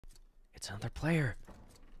It's another player.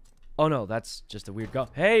 Oh no, that's just a weird go.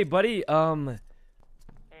 Hey, buddy. Hey, man.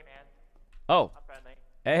 Oh. I'm friendly.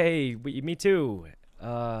 Hey, me too.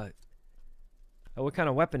 What kind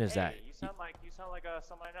of weapon is that? You sound like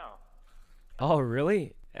someone I know. Oh,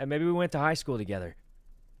 really? Maybe we went to high school together.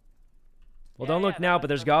 Well, Yeah, don't look now, but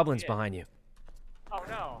there's that's goblins it. behind you. Oh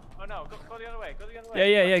no. Go the other way. Go the other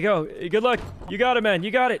way. Yeah, go. Good luck. You got it, man.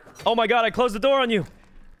 You got it. Oh my God, I closed the door on you.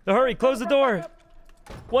 Hurry, close the door.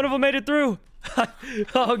 One of them made it through.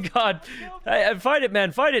 Oh God. Fight it,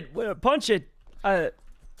 man. Fight it. Punch it.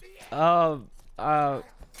 Oh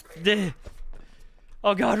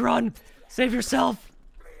God, run. Save yourself.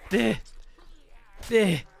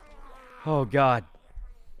 Oh God.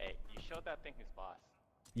 Hey, you showed that thing his boss.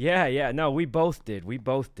 Yeah. No, we both did.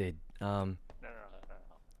 No.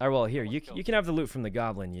 All right, well, here, you can have the loot from the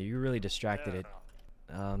goblin. You really distracted it.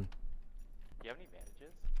 Do you have any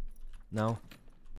bandages? No.